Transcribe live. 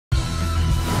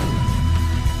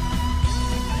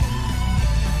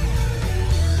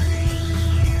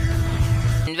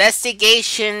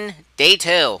Investigation Day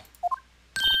 2.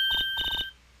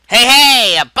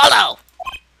 Hey, Apollo!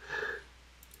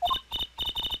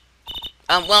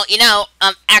 Well,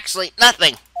 actually,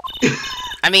 nothing.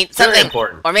 I mean, something. Very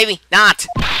important. Or maybe not.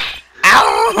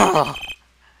 Ow!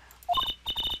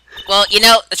 Well,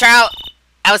 the trial,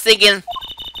 I was thinking,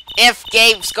 if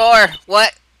game score,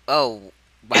 what? Oh,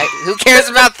 who cares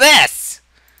about this?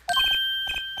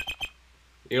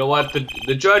 You know what?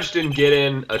 The judge didn't get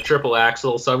in a triple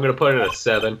axle, so I'm going to put in a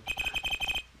 7.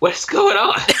 What's going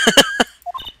on?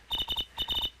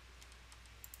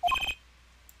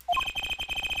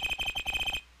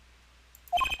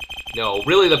 No,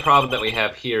 really the problem that we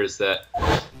have here is that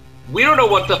we don't know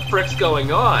what the frick's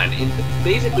going on.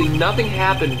 Basically, nothing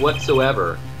happened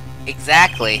whatsoever.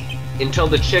 Exactly. Until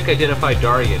the chick identified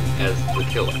Darian as the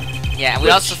killer. Yeah, we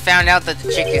also found out that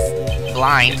the chick is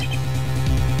blind.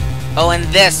 Oh, and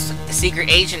this secret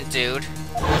agent dude.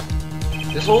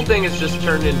 This whole thing has just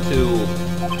turned into,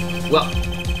 well,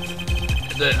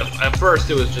 at first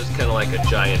it was just kind of like a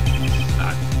giant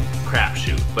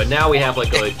crapshoot, but now we have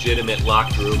like a legitimate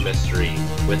locked room mystery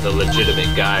with a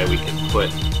legitimate guy we can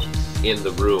put in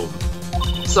the room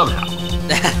somehow.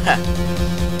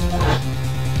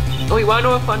 Oh, you want to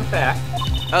know a fun fact?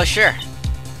 Oh, sure.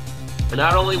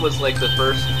 Not only was like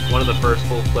one of the first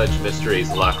full-fledged mysteries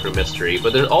a locked room mystery,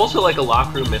 but there's also like a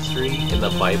locked room mystery in the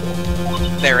Bible.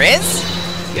 There is?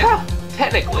 Yeah,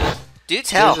 technically. Do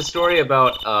tell. There's a story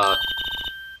about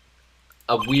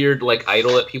a weird like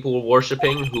idol that people were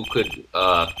worshipping who could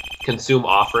consume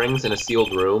offerings in a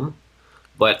sealed room,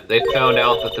 but they found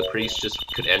out that the priest just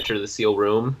could enter the sealed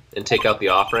room and take out the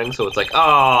offering, so it's like,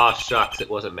 oh shucks, it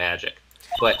wasn't magic.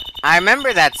 But I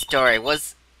remember that story.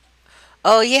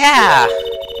 Oh yeah,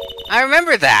 I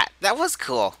remember that. That was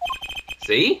cool.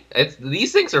 See,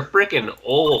 these things are freaking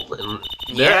old, and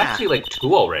they're actually like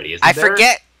 2 already. I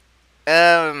forget.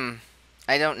 I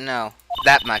don't know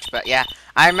that much, but yeah,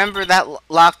 I remember that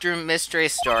locked room mystery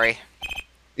story.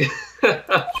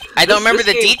 I don't remember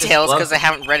the details because I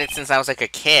haven't read it since I was like a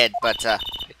kid, but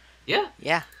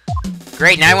yeah.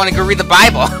 Great. Now I want to go read the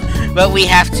Bible, but we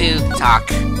have to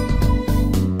talk.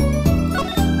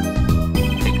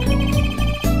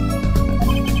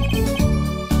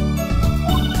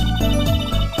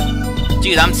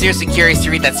 Dude, I'm seriously curious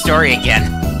to read that story again.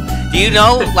 Do you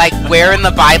know, like, where in the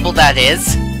Bible that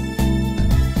is?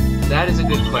 That is a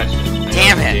good question.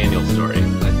 Damn it. Daniel story.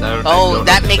 Oh,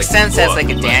 that makes sense as like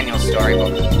a Daniel story.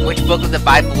 But which book of the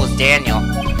Bible was Daniel?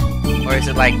 Or is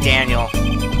it like Daniel?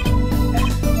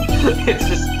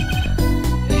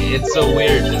 It's so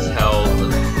weird just how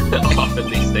often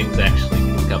these things actually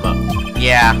can come up.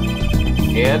 Yeah.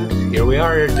 And here we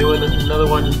are doing another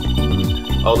one.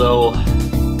 Although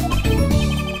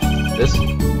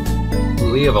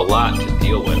we have a lot to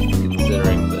deal with,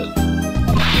 considering that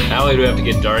not only do we have to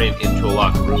get Darian into a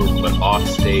locked room, but off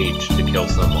stage to kill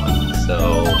someone.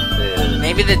 So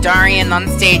maybe the Darian on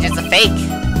stage is a fake,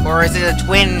 or is it a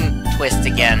twin twist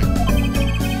again?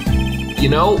 You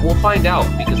know, we'll find out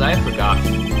because I have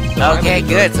forgotten. So okay,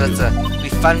 good. So it'll be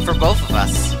fun for both of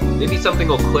us. Maybe something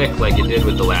will click like it did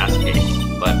with the last case,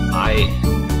 but I'm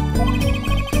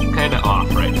kind of off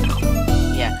right now.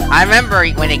 Yeah, I remember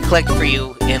when it clicked for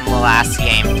you in the last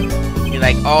game. You're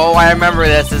like, oh, I remember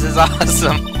this. This is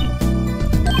awesome.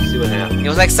 Let's see what happens. It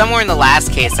was like somewhere in the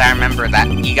last case. I remember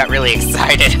that you got really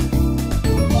excited.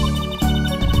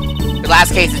 The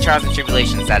last case of Trials and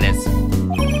Tribulations, that is.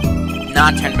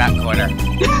 Not Turnabout Quarter.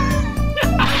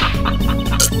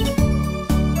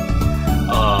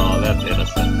 Oh, that's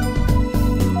innocent.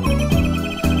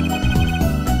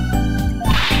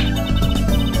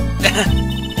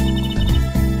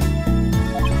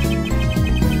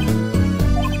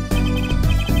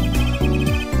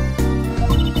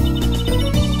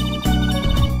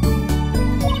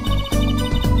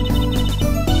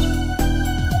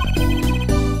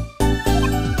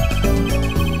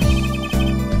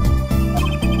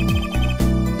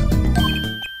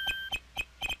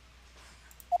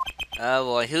 Oh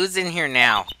boy, who's in here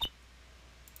now?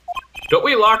 Don't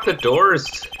we lock the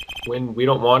doors when we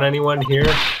don't want anyone here?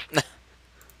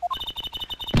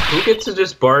 Who gets to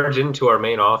just barge into our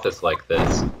main office like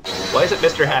this? Why is it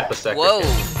Mr. Hat the secretary? Whoa!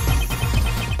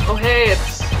 Oh hey,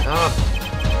 it's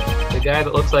the guy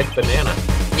that looks like Banana.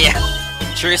 Yeah.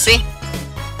 Trucy?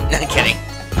 No, I'm kidding.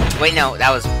 Wait, no,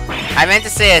 that was... I meant to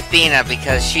say Athena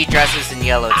because she dresses in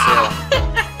yellow too.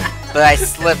 But I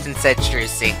slipped and said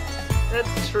Trucy.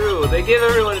 That's true. They give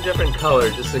everyone a different color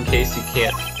just in case you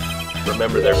can't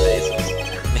remember their faces.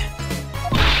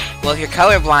 Well, if you're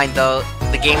colorblind, though,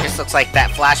 the game just looks like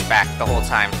that flashback the whole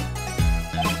time.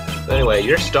 So anyway,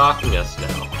 you're stalking us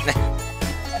now.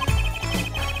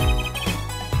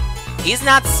 He's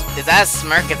not... Is that a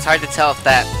smirk? It's hard to tell if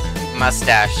that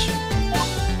mustache...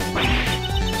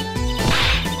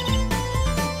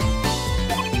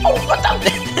 Oh, what the...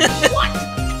 What?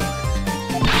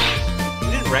 You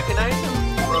didn't recognize him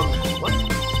from... What?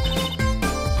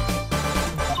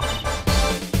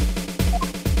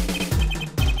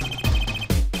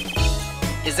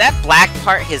 Is that black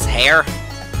part his hair?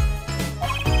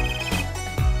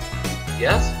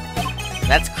 Yes?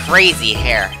 That's crazy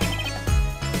hair.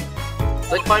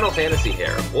 It's like Final Fantasy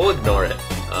hair. We'll ignore it.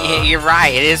 Yeah, you're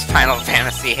right. It is Final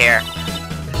Fantasy hair.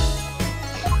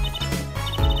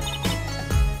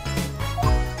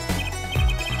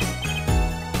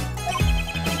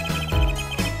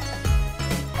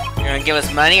 You're gonna give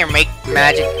us money or make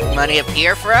magic money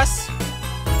appear for us?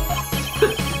 Who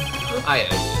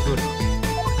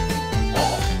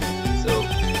knows? So...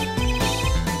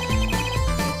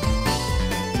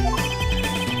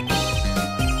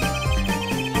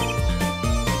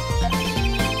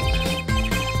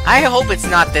 I hope it's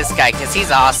not this guy, because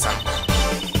he's awesome.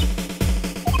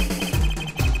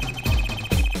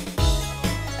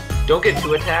 Don't get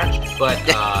too attached, but,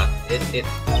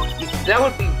 that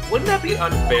would be... Wouldn't that be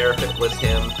unfair if it was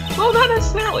him? Well, not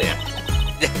necessarily, actually.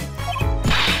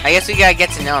 I guess we gotta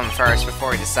get to know him first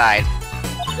before we decide.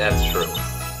 That's true.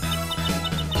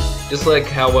 Just like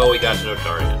how well we got to know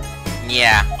Darian.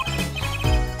 Yeah.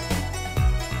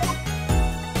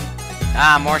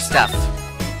 Ah, more stuff.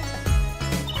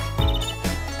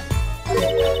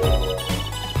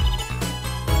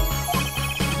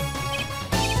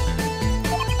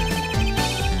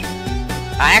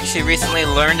 I actually recently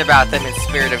learned about them in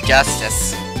Spirit of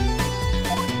Justice.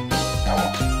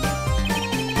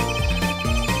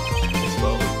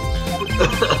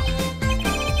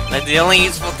 Like the only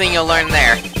useful thing you'll learn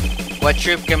there. What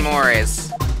Troop Gamora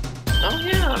is. Oh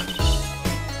yeah.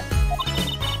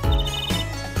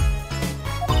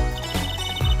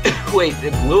 Wait,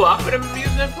 it blew up at an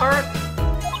amusement park?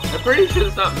 I'm pretty sure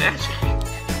it's not magic.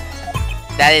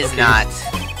 That is not.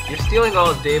 You're stealing all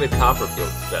of David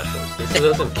Copperfield's specials. This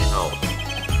doesn't count.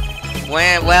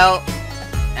 Well,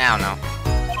 I don't know.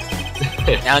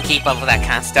 I don't keep up with that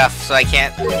kind of stuff, so I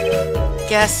can't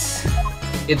guess.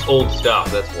 It's old stuff,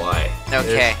 that's why.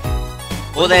 Okay.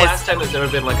 Well, the last time there's ever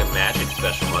been like a magic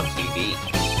special on TV?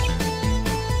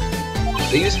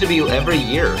 They used to be every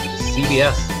year. Just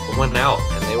CBS went out,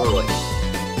 and they were like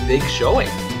big showing.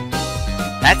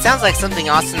 That sounds like something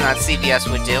awesome that CBS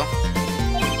would do.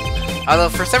 Although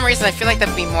for some reason I feel like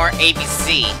that'd be more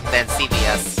ABC than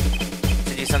CBS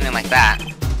to do something like that.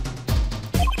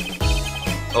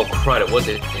 Oh crud! It was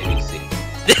ABC.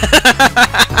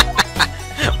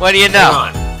 What do you know?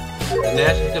 Hang on. The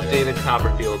Magic of David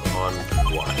Copperfield on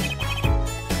what?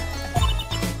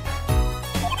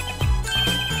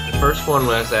 The first one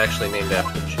was actually named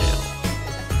after the channel.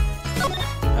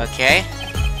 Okay.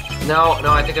 No,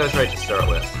 I think I was right to start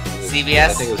with. CBS?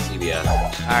 I think it was CBS.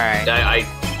 Alright. I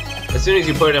as soon as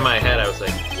you put it in my head, I was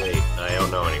like, wait, I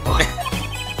don't know anymore.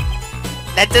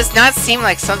 That does not seem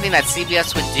like something that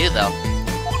CBS would do, though.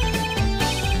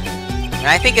 When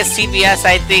I think of CBS,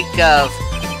 I think of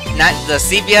the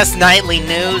CBS Nightly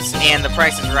News and The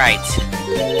Price is Right.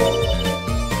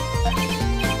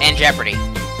 And Jeopardy.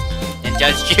 And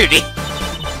Judge Judy.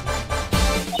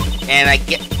 And I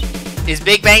get... Is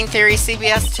Big Bang Theory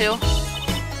CBS too?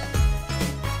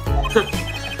 I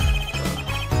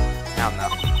don't know.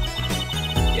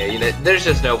 Yeah, there's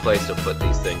just no place to put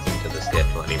these things into the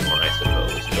schedule anymore, I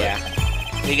suppose. But...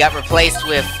 Yeah. We got replaced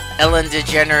with Ellen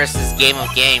DeGeneres' Game of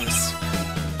Games.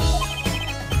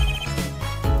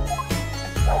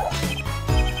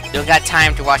 Don't got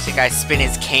time to watch the guy spin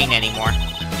his cane anymore.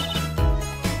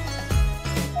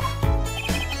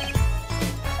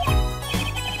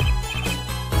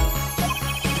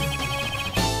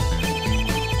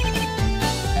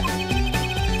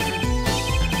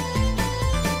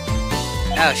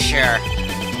 Oh, sure.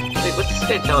 Wait, what's this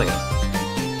guy telling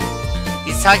us?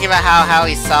 He's talking about how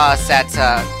he saw us at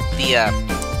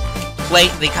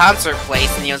the concert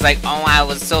place, and he was like, "Oh, I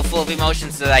was so full of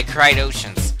emotions that I cried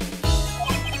oceans."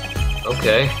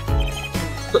 Okay.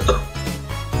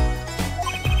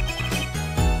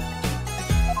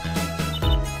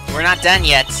 We're not done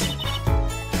yet.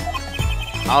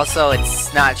 Also,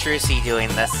 it's not Trucy doing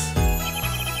this.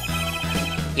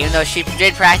 Even though she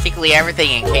did practically everything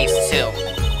in Case 2.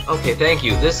 Okay, thank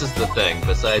you. This is the thing,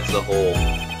 besides the whole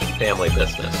family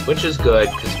business. Which is good,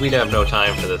 because we'd have no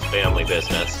time for this family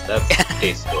business. That's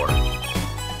Case 4.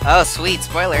 Oh, sweet.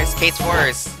 Spoilers. Case 4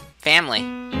 is family.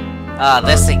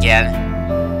 This again.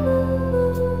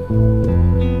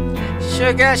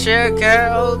 Sugar, sugar,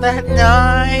 oh, that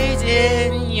night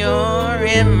in your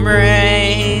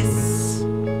embrace.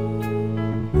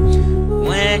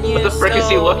 When you What the frick is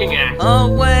he looking at?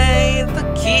 away the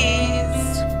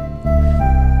keys,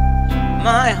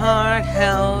 my heart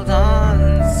held on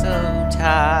so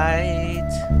tight.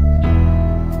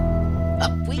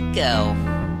 Up we go.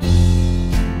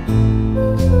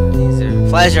 These are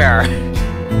pleasure,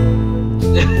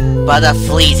 but a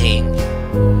fleeting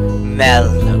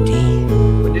melody.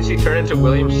 When did she turn into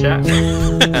William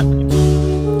Shatner?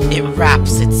 It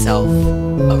wraps itself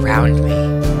around me.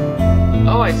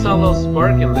 Oh, I saw a little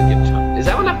spark in the guitar. Is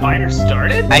that when the fire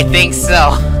started? I think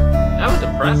so. That was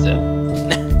impressive.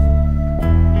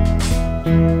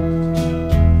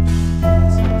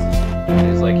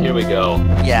 He's like, here we go.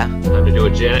 Yeah. Time to do a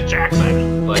Janet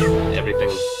Jackson. But everything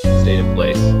stayed in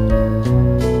place.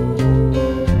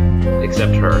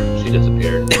 Except her. She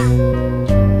disappeared.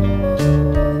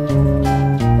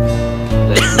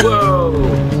 Then, whoa!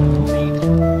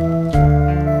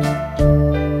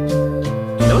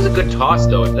 That was a good toss,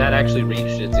 though, if that actually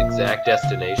reached its exact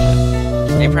destination.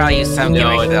 They probably used some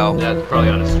gimmick, though. That's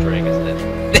probably on a string, isn't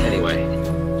it? Anyway.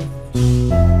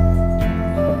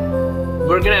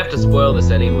 We're gonna have to spoil this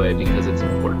anyway, because it's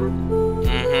important.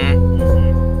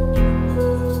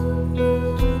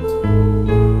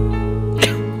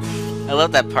 I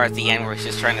love that part at the end where he's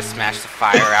just trying to smash the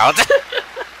fire out.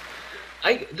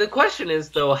 The question is,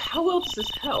 though, how else is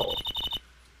hell?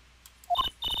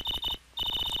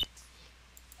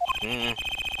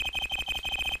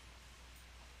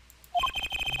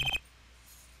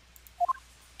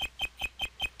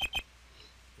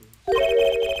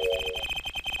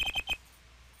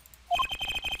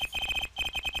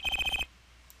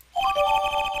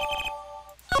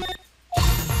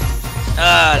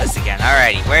 This again.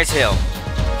 Alrighty, where to?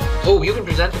 Oh, you can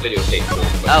present the videotape to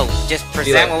him. Oh, just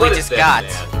present like, what we just this, got.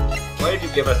 Man? Why did you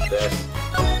give us this?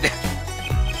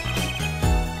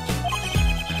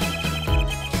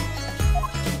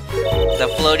 The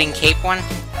floating cape one?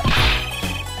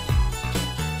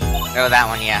 Oh, that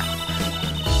one, yeah.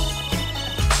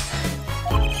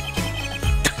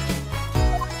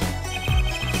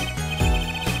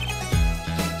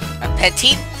 A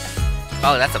petite?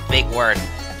 Oh, that's a big word.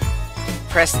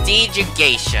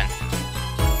 Prestigiation.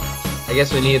 I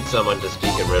guess we need someone to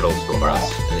speak in riddles for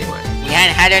us, anyway. We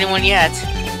hadn't had anyone yet.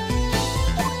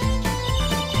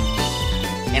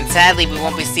 And sadly, we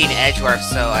won't be seeing Edgeworth,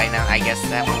 so I guess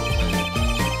that won't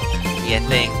be a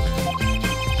thing.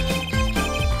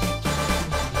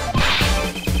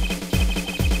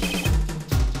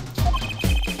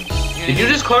 Did you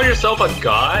just call yourself a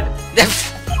god?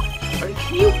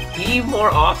 Can you be more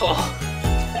awful?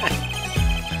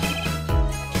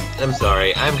 I'm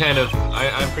sorry, I'm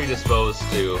predisposed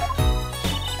to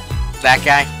that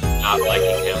guy? Not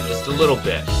liking him, just a little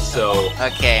bit, so...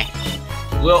 Okay.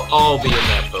 We'll all be in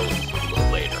that boat a little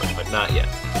later, but not yet.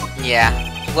 Yeah.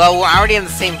 Well, we're already in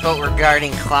the same boat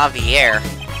regarding Clavier,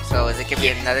 so is it gonna be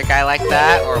another guy like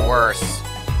that, or worse?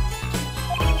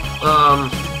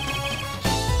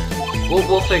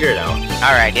 We'll figure it out.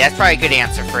 Alright, that's probably a good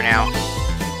answer for now.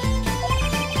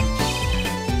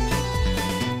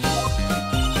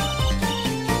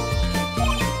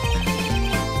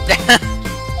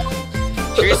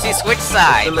 Trucy, switch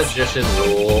sides. The magician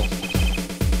rule.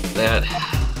 That.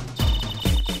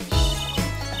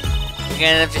 We're gonna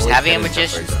end up just having a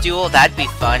magician's duel. That'd be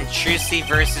fun. Trucy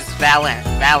versus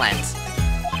Valent.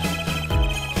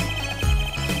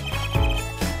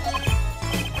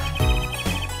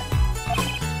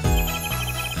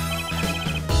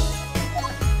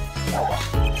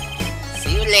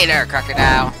 See you later,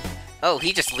 crocodile. Oh,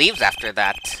 he just leaves after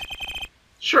that.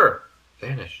 Sure.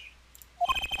 Vanish.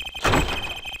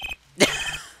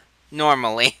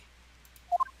 Normally.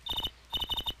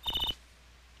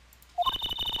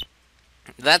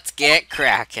 Let's get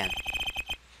cracking.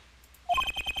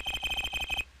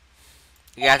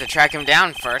 You have to track him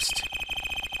down first.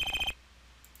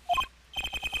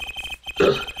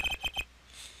 Don't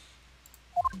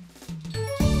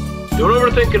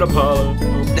overthink it, Apollo.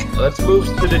 Let's move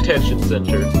to the detention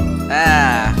center.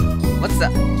 What's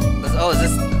that? Oh, is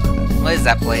this... What is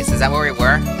that place? Is that where we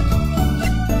were?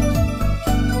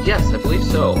 Yes, I believe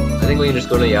so. I think we can just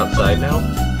go to the outside now.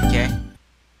 Okay.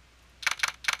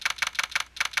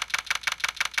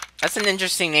 That's an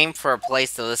interesting name for a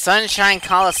place, though. The Sunshine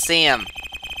Coliseum.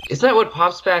 Isn't that what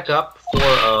pops back up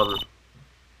for,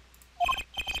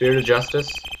 Spirit of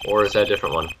Justice? Or is that a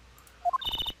different one?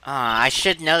 I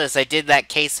should know this. I did that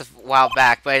case a while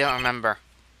back, but I don't remember.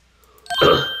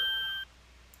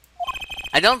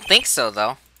 I don't think so,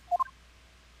 though.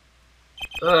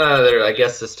 I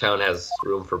guess this town has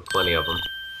room for plenty of them.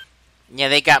 Yeah,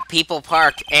 they got People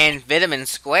Park and Vitamin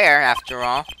Square, after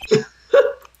all.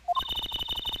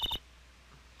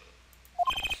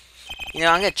 You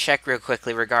know, I'm gonna check real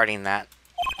quickly regarding that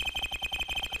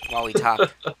while we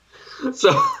talk.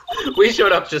 So, we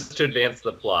showed up just to advance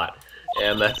the plot,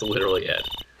 and that's literally it.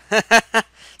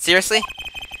 Seriously?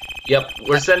 Yep,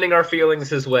 we're sending our feelings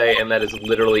his way, and that is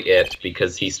literally it,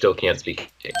 because he still can't speak.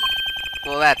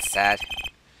 Well, that's sad.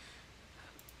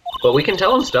 But we can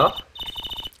tell him stuff.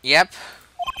 Yep.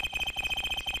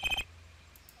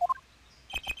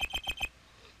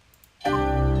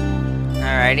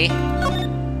 Alrighty.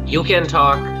 You can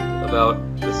talk about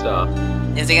the stuff.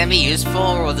 Is it gonna be useful,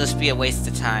 or will this be a waste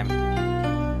of time?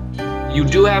 You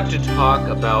do have to talk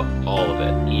about all of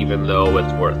it, even though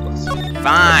it's worthless.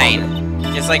 Fine.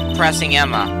 Just like pressing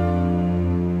Emma.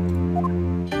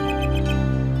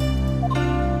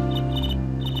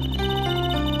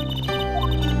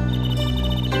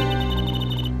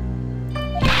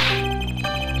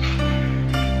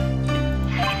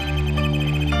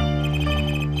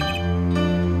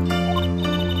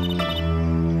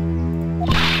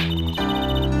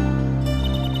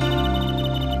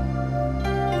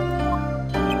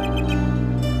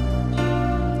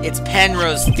 It's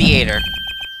Penrose Theater.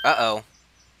 Uh-oh.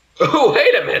 Oh,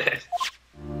 wait a minute!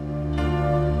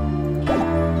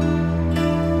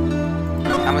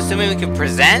 I'm assuming we can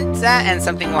present that and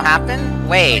something will happen?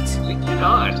 Wait. We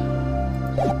cannot.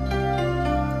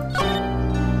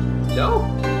 No?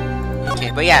 Okay,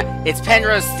 but yeah, it's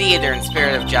Penrose Theater in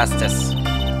Spirit of Justice.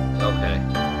 Okay.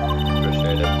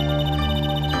 Appreciate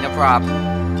it. No prob.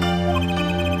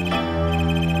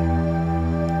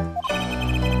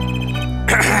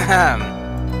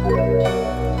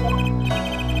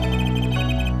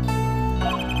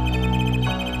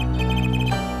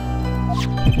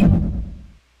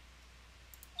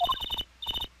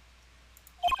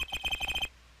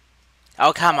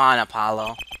 Oh, come on,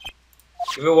 Apollo.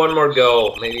 Give it one more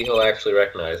go. Maybe he'll actually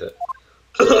recognize it.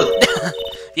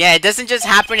 Yeah, it doesn't just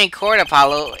happen in court,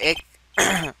 Apollo. It...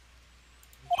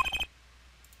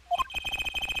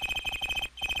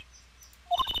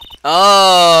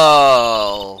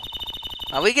 Oh!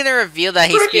 Are we gonna reveal that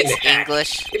he speaks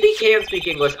English? If he can't speak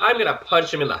English, I'm gonna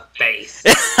punch him in the face.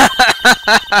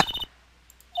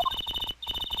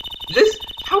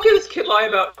 How can this kid lie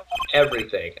about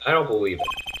everything? I don't believe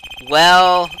it.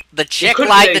 Well, the chick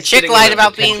lied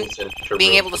about being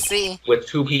able to see. With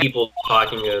two people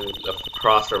talking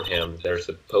across from him, they're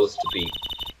supposed to be.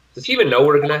 Does he even know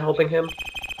we're gonna helping him?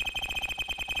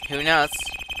 Who knows?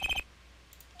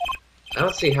 I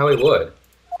don't see how he would.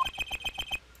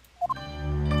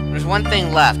 There's one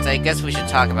thing left. I guess we should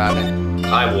talk about it.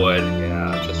 I would,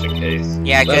 yeah, just in case.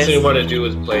 Yeah, last thing we want to do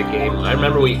is play a game. I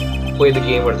remember we played the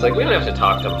game where it's like, we don't have to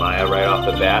talk to Maya right off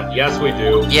the bat. Yes, we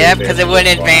do. Yeah, because it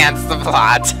wouldn't advance the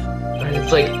plot. And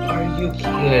it's like, are you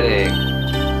kidding?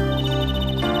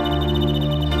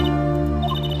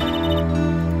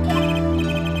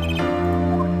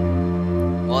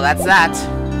 Well, that's that.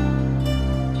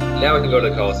 Now we can go to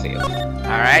the Coliseum.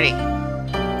 Alrighty.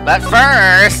 But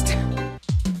first...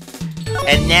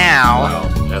 And now...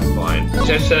 Wow, that's fine.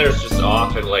 Chess Center's just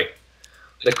off in, like,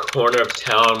 the corner of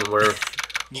town where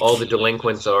all the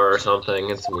delinquents are or something.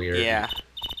 It's weird. Yeah.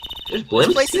 There's blimps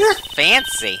This place here? is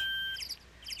fancy.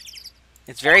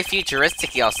 It's very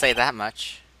futuristic, I'll say that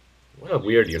much. What a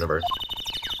weird universe.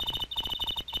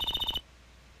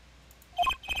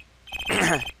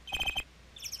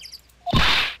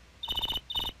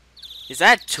 Is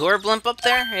that a tour blimp up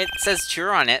there? It says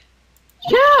tour on it.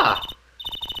 Yeah!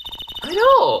 I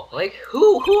know! Like,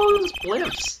 who owns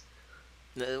blimps?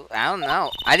 I don't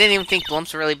know. I didn't even think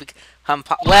blimps were really become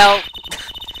well...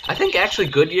 I think actually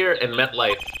Goodyear and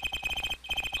MetLife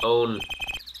own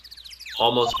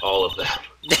almost all of them.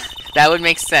 That would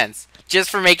make sense. Just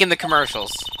for making the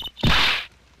commercials.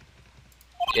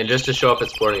 And just to show up at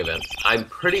sporting events. I'm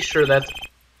pretty sure that's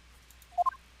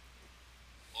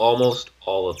almost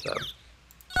all of them.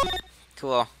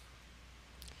 Cool.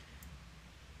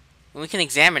 We can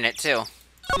examine it, too.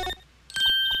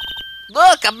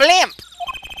 Look! A blimp!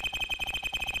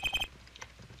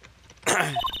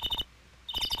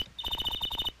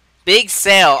 Big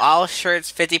sale. All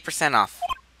shirts 50% off.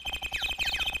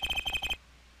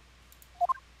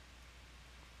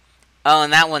 Oh,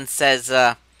 and that one says,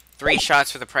 3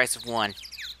 shots for the price of 1.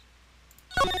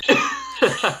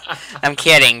 I'm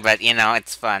kidding, but, you know,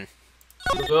 it's fun.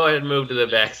 We'll go ahead and move to the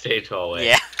backstage hallway.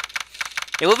 Yeah.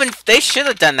 It would've been, they should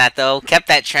have done that, though. Kept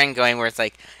that trend going where it's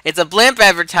like, it's a blimp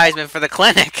advertisement for the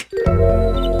clinic.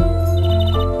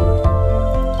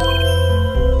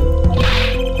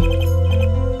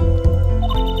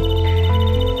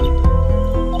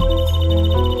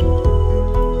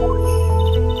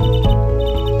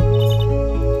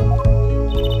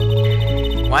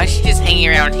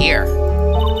 here.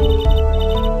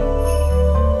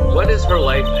 What is her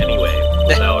life anyway,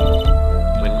 without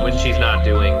when she's not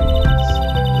doing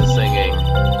the singing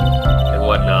and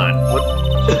whatnot? What?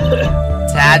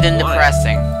 Sad and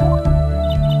depressing.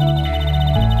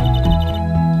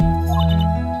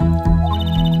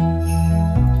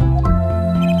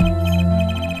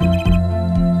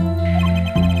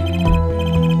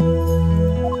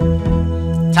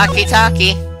 Taki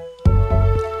Taki.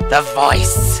 The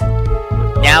voice.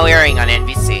 Now airing on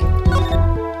NBC.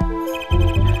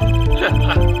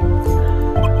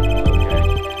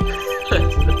 Let's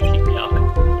keep going.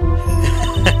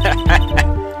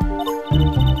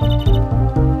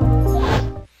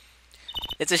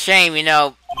 It's a shame, you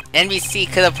know, NBC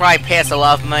could have probably paid us a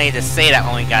lot of money to say that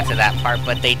when we got to that part,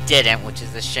 but they didn't, which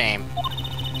is a shame.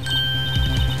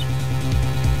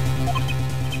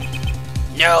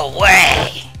 No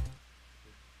way!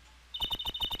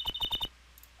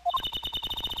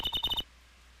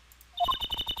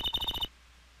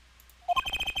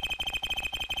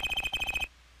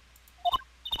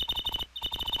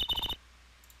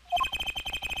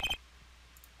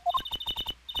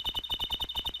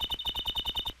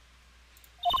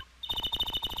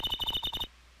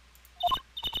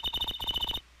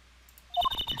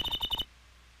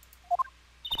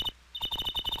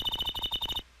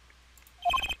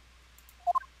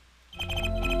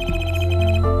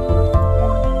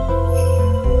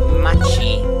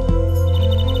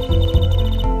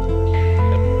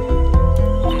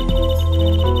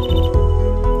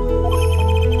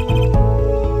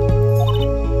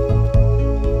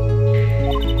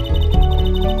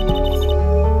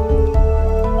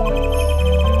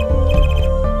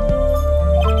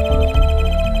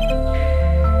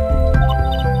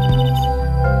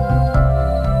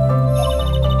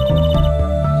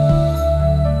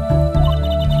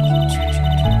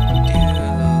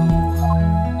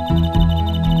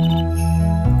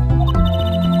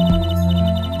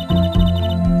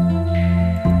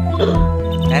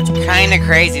 Kinda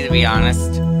crazy, to be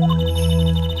honest.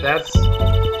 That's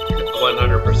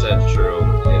 100% true.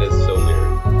 It is so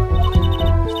weird.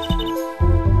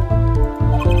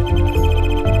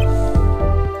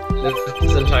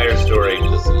 This entire story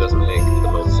just doesn't make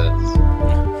the most sense.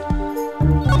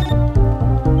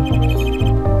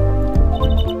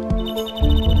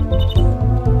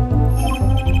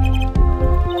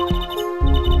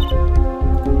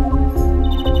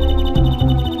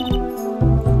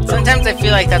 Sometimes I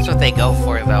feel like that's what they go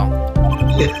for, though.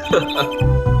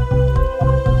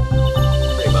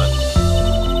 Pretty much.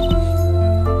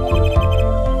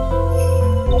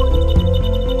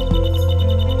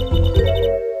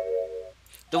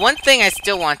 The one thing I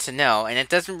still want to know, and it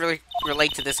doesn't really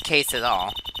relate to this case at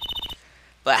all,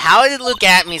 but how did Look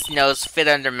At Me's nose fit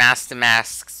under Master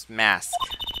Mask's mask?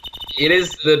 It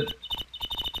is the...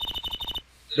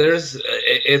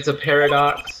 It's a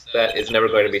paradox that is never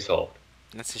going to be solved.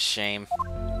 That's a shame.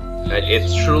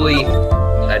 It's truly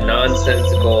a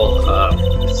nonsensical,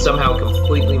 somehow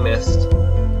completely missed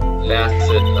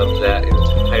facet of that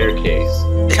entire case.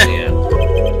 And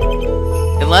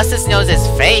unless this nose is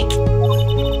fake.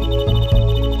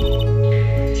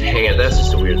 Dang it, that's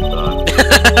just a weird thought.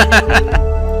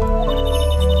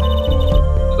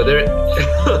 But there,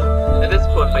 at this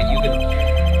point, you can.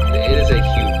 It is a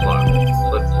huge plot.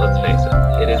 Let's face it.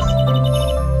 It is.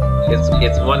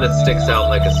 It's one that sticks out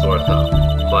like a sore thumb,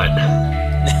 but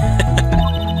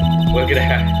we're gonna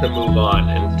have to move on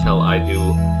until I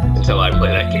play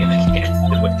that game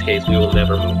again, in which case we will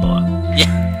never move on.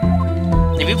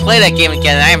 Yeah. If you play that game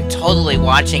again, I am totally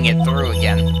watching it through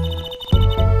again.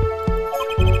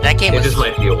 That game It just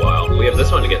might be a while. We have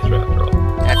this one to get through after all.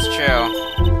 That's true.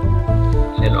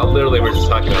 And literally we're just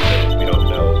talking about things we don't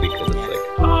know because it's like,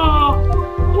 oh,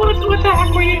 what the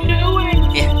heck were you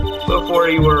doing? Yeah. Before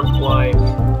you were blind,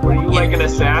 were you like an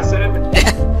assassin?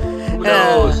 Who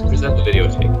knows? Present the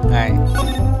videotape. Alright.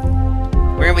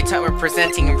 We're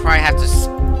presenting and probably have to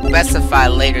specify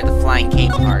later the flying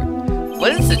cape part.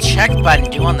 What does the check button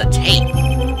do on the tape?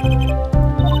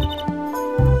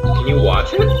 Can you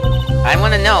watch it? I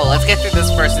want to know. Let's get through this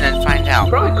first and then find out.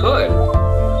 You probably could.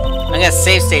 I'm gonna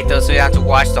save state though, so you don't have to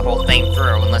watch the whole thing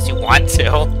through unless you want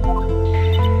to.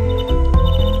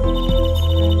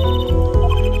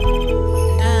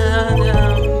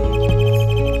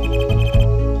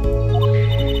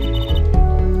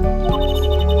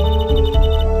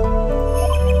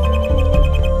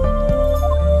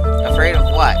 Afraid of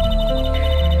what?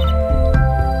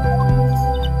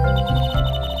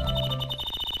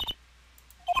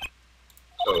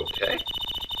 Okay.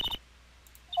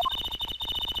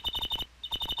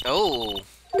 Oh.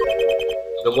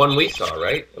 The one we saw,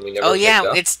 right? And we never Oh yeah,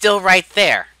 picked up. it's still right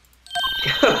there.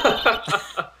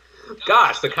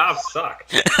 Gosh, the cops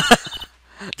suck.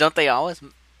 Don't they always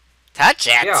touch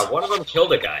it? Yeah, one of them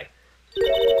killed a guy.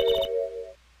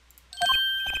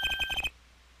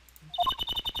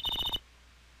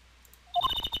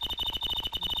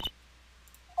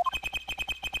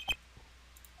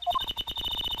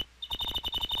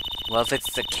 Well, if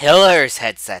it's the killer's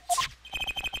headset.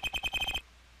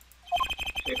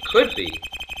 It could be.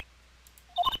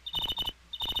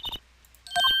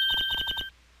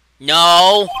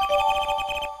 No!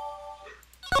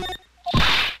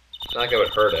 It's not like it would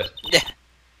hurt it.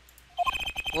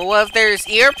 Well, what if there's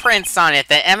ear prints on it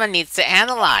that Emma needs to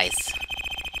analyze?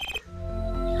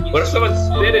 What if someone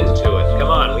spit into it? Come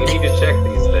on, we need to check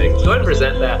these things. Go ahead and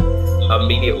present that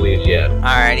immediately again.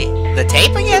 Alrighty. The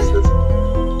tape again?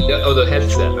 Oh, the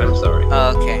headset. I'm sorry.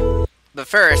 Oh, okay. But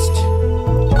first...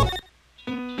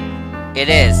 It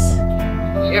is.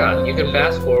 Yeah, you can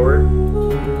fast forward.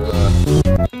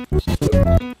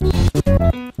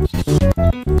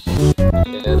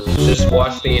 And just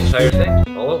watch the entire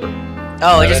thing all over.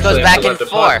 Oh, it just goes back and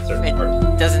forth. It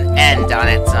It doesn't end on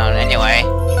its own anyway.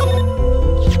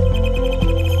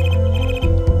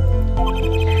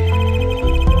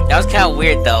 That was kind of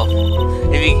weird though.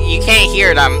 If you can't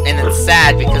hear it, and it's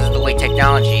sad because of the way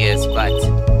technology is, but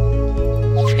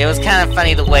it was kind of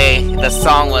funny the way the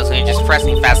song was when you're just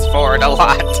pressing fast forward a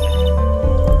lot.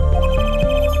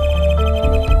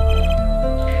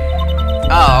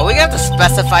 Oh, are we gonna have to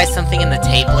specify something in the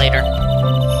tape later?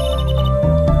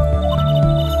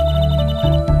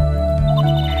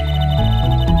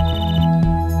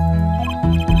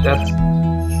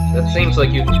 That seems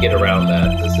like you can get around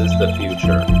that. This is the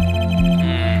future.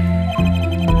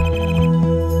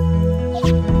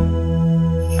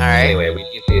 Alright. Anyway, we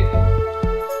need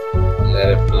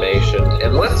that information.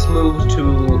 And let's move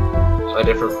to a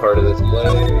different part of this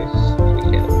place. We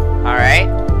can. Alright.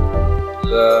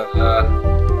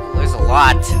 There's a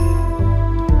lot.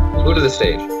 Go to the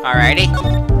stage. Alrighty.